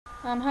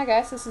Hi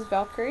guys, this is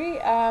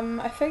Valkyrie.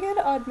 I figured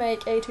I'd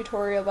make a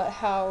tutorial about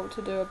how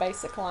to do a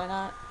basic line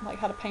art, like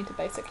how to paint a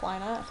basic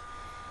line art,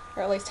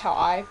 or at least how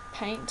I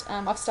paint.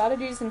 I've started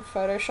using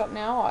Photoshop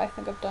now. I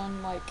think I've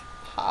done like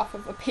half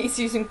of a piece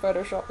using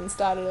Photoshop and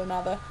started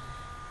another.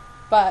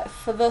 But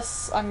for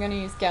this, I'm going to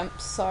use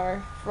GIMP,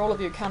 so for all of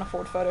you who can't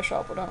afford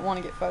Photoshop or don't want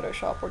to get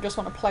Photoshop or just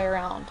want to play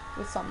around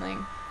with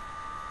something,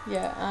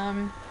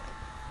 yeah,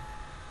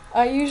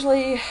 I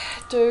usually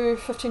do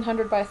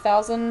 1500 by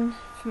 1000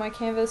 for my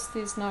canvas.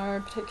 There's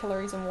no particular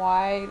reason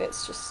why,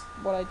 that's just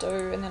what I do,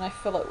 and then I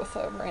fill it with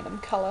a random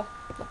colour,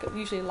 like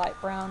usually a light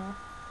brown or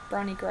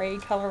browny grey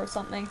colour or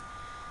something.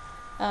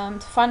 To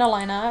find a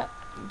line art,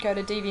 go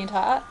to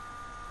DeviantArt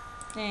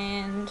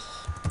and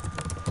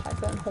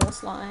type in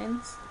horse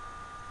lines.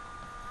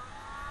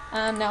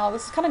 Now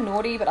this is kind of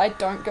naughty, but I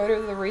don't go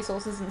to the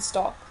resources in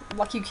stock.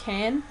 Like, you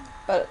can,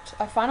 but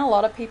I find a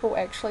lot of people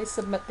actually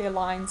submit their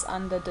lines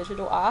under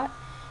digital art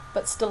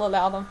but still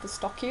allow them for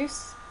stock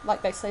use,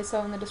 like they say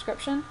so in the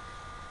description.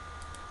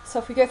 So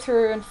if we go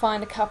through and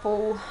find a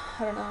couple,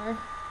 I don't know,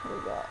 what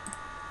we got?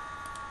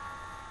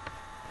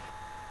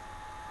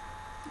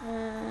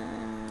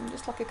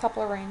 Just like a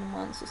couple of random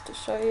ones just to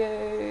show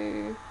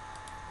you.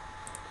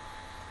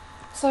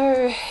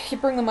 So you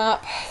bring them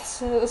up.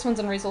 So this one's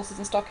in resources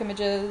and stock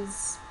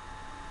images.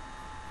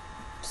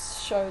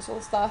 Shows all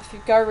the stuff.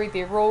 You go read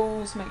their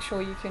rules, make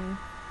sure you can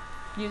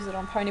use it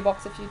on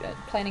Ponybox if you're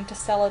planning to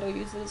sell it or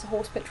use it as a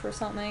horse picture or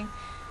something.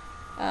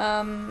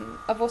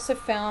 I've also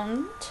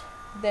found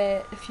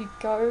that if you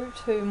go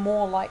to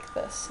more like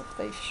this, if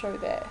they show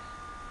that,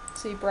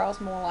 so you browse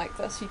more like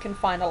this, you can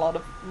find a lot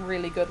of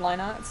really good line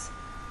arts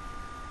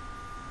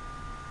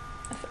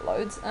if it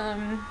loads.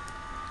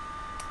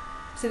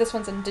 See, this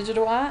one's in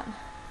digital art,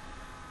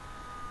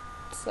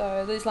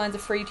 so these lines are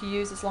free to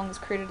use as long as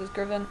credit is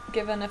given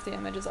if the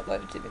image is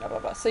uploaded to blah blah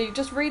blah. So you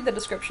just read the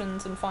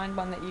descriptions and find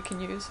one that you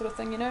can use, sort of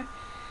thing, you know.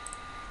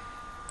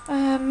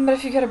 But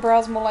if you go to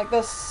browse more like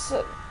this,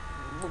 it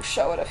will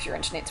show it if your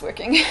internet's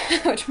working,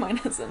 which mine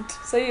isn't.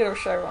 So it'll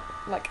show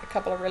like a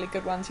couple of really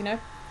good ones, you know.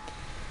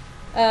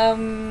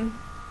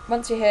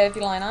 Once you have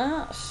your line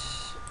art,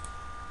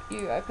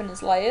 you open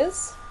as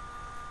layers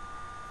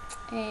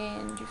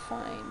and you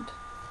find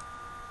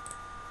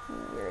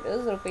where it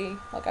is. It'll be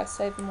like I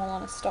saved them all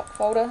on a stock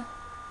folder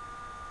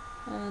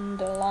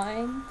under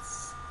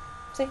lines,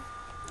 see,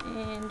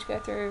 and go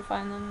through,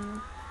 find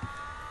them.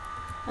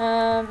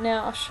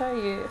 Now I'll show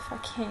you if I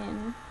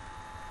can.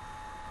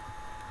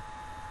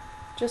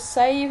 Just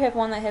say you have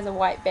one that has a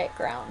white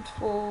background,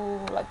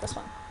 or like this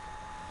one.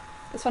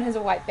 This one has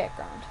a white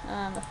background.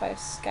 If I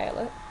scale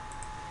it,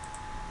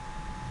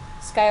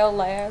 scale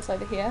layers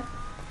over here,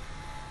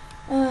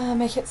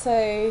 make it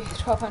say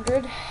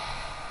 1200.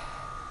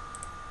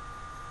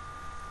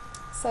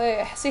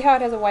 So see how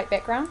it has a white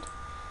background?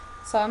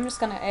 So I'm just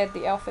going to add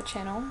the alpha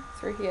channel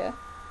through here.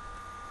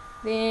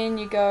 Then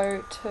you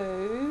go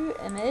to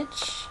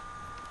image,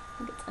 I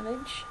think it's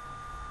image,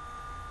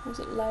 was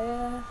it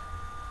layer,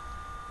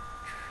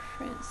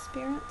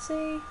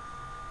 transparency,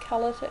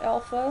 color to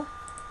alpha,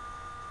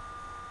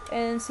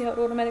 and see how it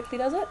automatically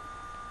does it?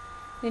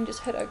 Then just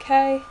hit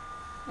OK,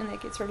 and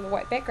that gets rid of the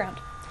white background,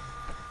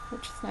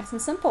 which is nice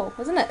and simple,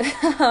 isn't it?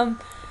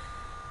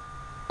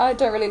 I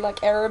don't really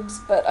like Arabs,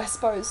 but I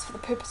suppose for the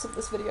purpose of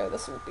this video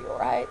this will be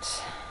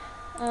alright.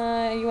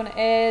 You want to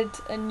add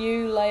a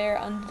new layer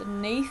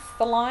underneath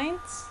the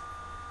lines.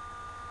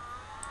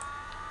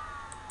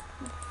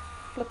 The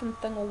flippin'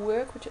 thing will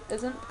work, which it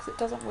isn't, because it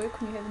doesn't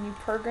work when you have a new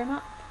program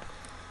up.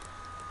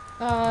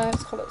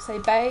 Let's call it, say,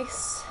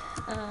 base.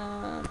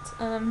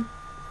 Then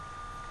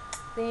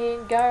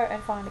go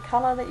and find a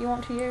colour that you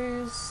want to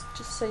use.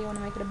 Just say you want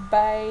to make it a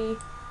bay.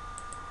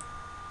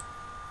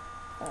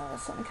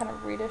 Something kind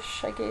of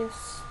reddish, I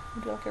guess.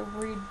 Do like a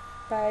red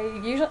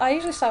bay. I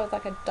usually start with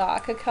like a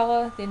darker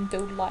colour, then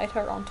build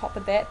lighter on top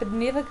of that, but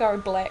never go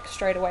black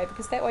straight away,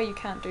 because that way you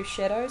can't do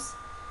shadows.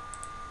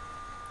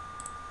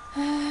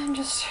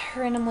 Just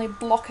randomly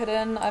block it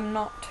in. I'm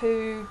not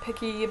too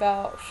picky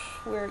about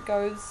where it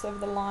goes over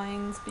the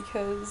lines,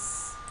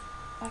 because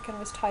I can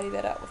always tidy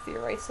that up with the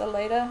eraser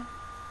later.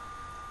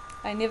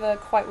 I never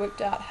quite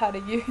worked out how to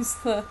use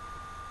the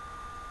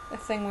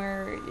thing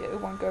where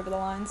it won't go over the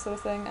line, sort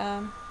of thing.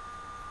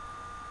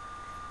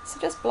 So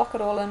just block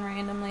it all in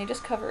randomly,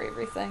 just cover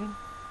everything.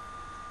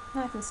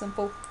 Nice and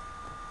simple.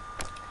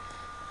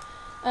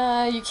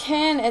 You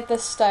can, at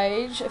this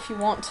stage, if you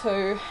want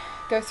to,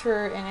 go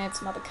through and add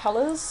some other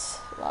colours,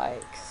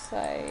 like,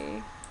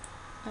 say,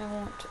 I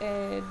want to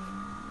add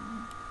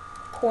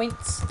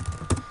points.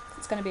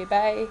 It's going to be a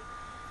bay,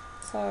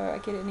 so I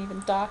get an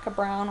even darker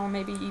brown, or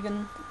maybe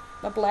even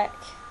a black,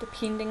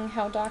 depending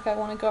how dark I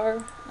want to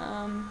go.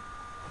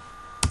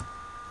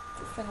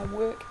 This thing will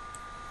work.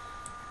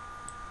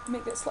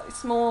 Make that slightly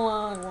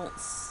smaller. I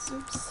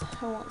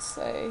want,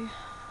 say,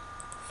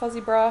 fuzzy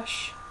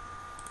brush,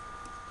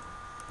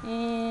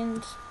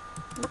 and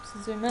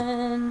zoom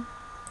in,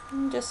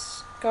 and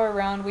just go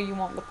around where you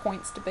want the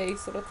points to be,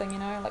 sort of thing, you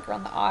know, like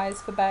around the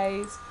eyes for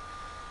bays,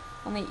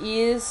 on the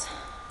ears.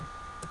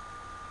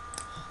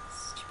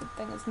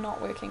 thing is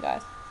not working,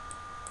 guys.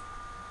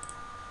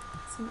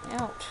 Zoom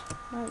out.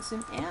 No,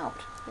 zoom out.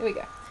 There we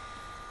go.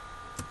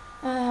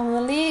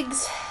 The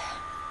legs.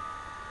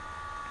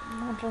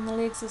 On the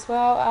legs as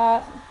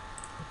well.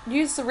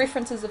 Use the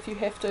references if you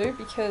have to,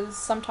 because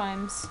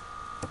sometimes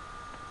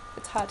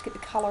it's hard to get the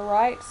colour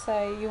right.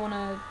 Say you want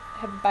to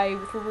have a bay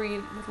with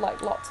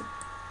like lots of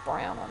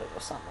brown on it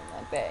or something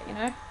like that, you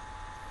know,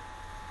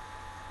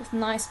 with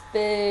nice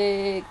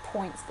big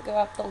points that go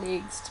up the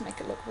legs to make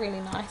it look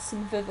really nice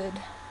and vivid,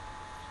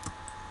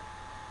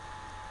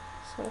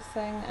 sort of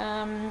thing.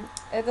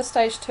 At this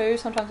stage too,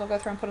 sometimes I'll go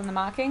through and put in the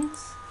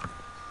markings,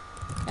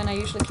 and I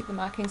usually keep the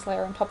markings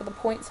layer on top of the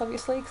points,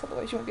 obviously, because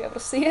otherwise you won't be able to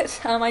see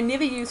it. I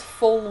never use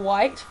full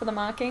white for the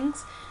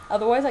markings,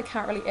 otherwise I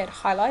can't really add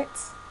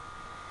highlights.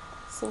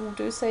 So we'll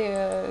do, say,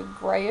 a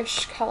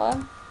greyish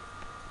colour,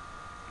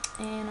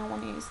 and I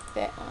want to use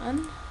that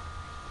one,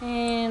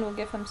 and we'll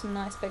give him some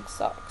nice big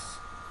socks.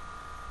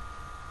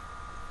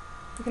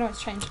 You can always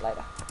change it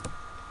later.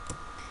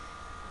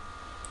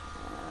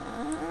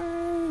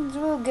 And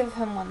we'll give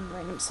him one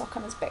random sock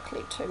on his back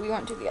leg too. We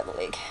won't do the other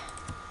leg,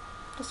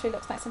 just so he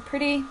looks nice and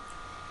pretty.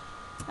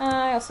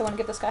 I also want to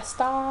give this guy a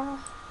star,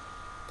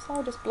 so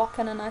I'll just block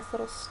in a nice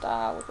little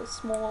star with a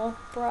smaller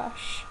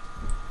brush.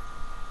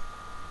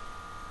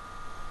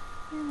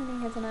 And then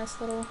he has a nice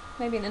little,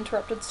 maybe an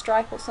interrupted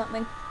stripe or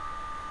something,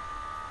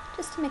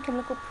 just to make him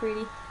look all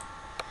pretty.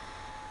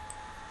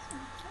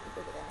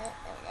 There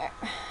we go.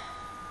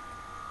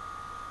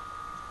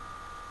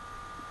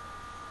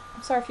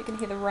 I'm sorry if you can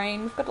hear the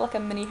rain. We've got like a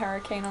mini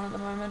hurricane on at the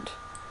moment,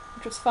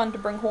 which was fun to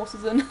bring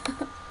horses in.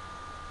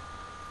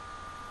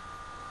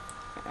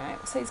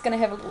 Alright, so he's going to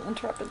have a little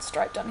interrupted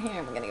stripe down here,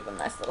 and we're going to give him a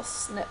nice little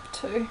snip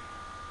too,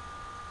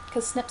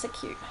 because snips are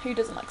cute. Who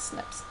doesn't like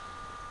snips?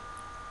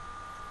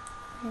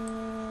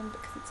 And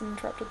because it's an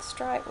interrupted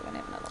stripe, we're going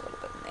to have another little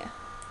bit in there.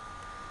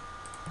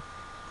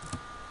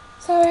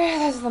 So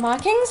those are the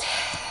markings.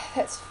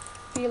 That's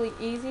fairly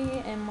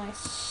easy, and my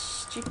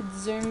stupid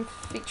zoom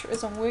feature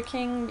isn't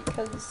working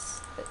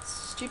because it's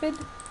stupid.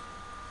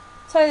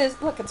 So there's,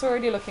 look, it's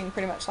already looking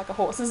pretty much like a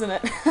horse, isn't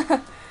it?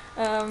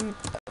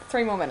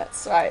 3 more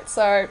minutes, right?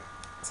 So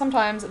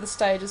sometimes at this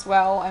stage as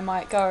well, I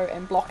might go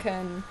and block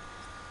in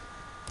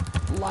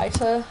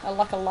lighter,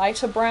 like a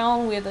lighter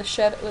brown where the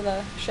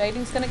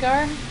shading's going to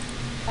go.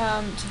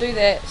 To do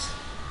that,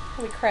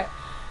 holy crap,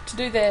 to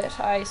do that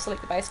I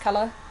select the base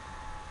colour,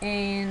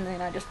 and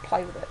then I just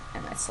play with it,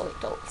 and I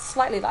select a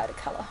slightly lighter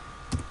colour.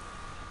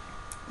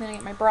 Then I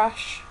get my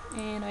brush,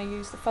 and I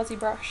use the fuzzy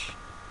brush,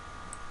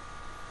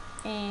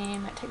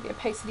 and I take the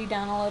opacity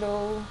down a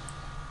little,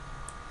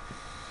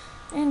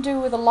 and do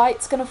where the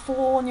light's going to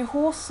fall on your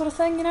horse, sort of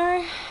thing, you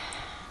know.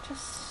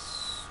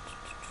 Just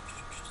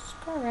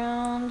go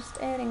around, just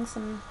adding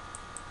some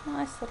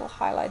nice little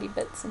highlighty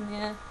bits in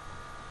there,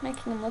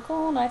 making them look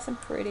all nice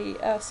and pretty.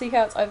 See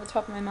how it's over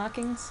top of my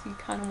markings? You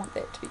kind of want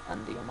that to be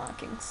under your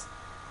markings,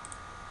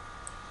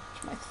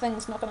 which my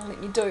thing's not going to let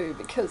me do,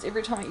 because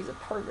every time I use a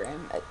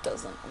program it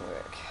doesn't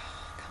work.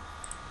 Come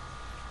on.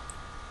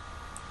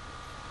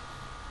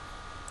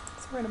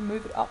 So we're going to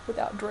move it up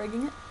without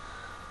dragging it.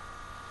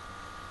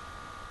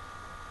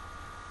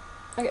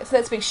 Okay, so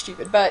that's being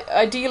stupid, but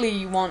ideally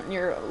you want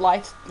your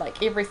light,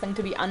 like everything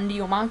to be under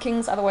your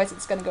markings, otherwise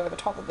it's going to go over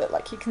top of it,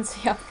 like you can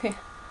see up there.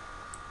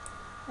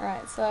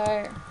 Alright,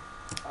 so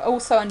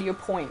also under your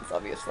points,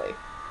 obviously.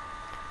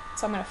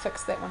 So I'm going to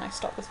fix that when I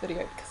stop this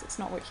video because it's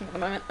not working at the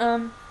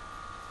moment.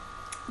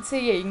 So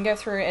yeah, you can go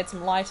through, add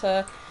some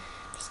lighter,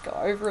 just go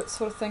over it,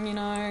 sort of thing, you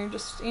know,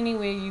 just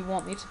anywhere you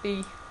want there to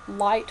be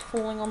light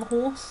falling on the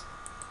horse.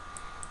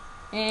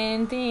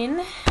 And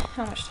then,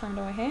 how much time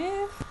do I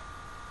have?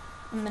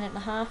 1.5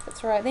 minutes,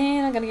 that's right.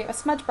 Then I'm going to get my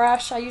smudge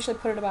brush. I usually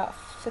put it about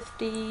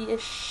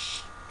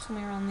 50-ish,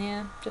 somewhere around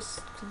there,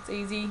 just because it's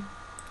easy.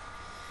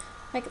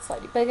 Make it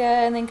slightly bigger,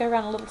 and then go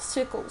around in little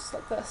circles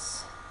like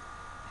this.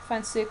 I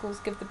find circles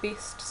give the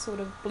best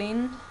sort of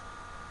blend.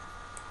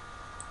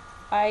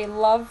 I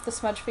love the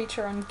smudge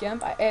feature on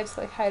GIMP. I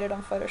absolutely hate it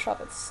on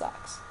Photoshop, it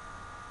sucks.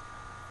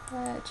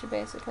 But you're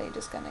basically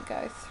just going to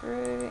go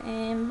through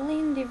and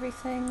blend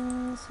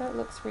everything so it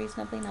looks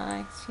reasonably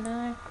nice, you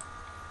know.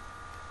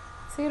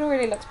 See, it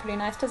already looks pretty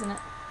nice, doesn't it?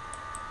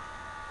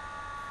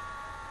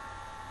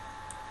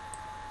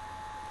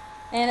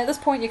 And at this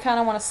point you kind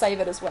of want to save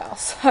it as well,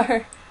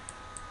 so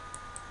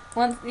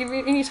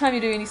anytime you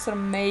do any sort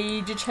of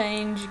major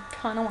change, you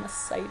kind of want to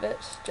save it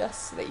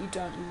just so that you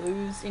don't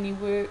lose any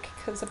work,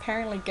 because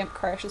apparently GIMP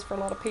crashes for a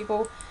lot of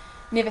people.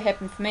 Never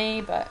happened for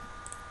me, but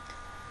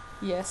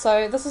yeah,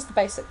 so this is the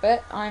basic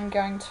bit. I'm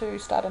going to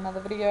start another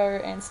video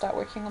and start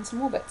working on some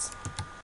more bits.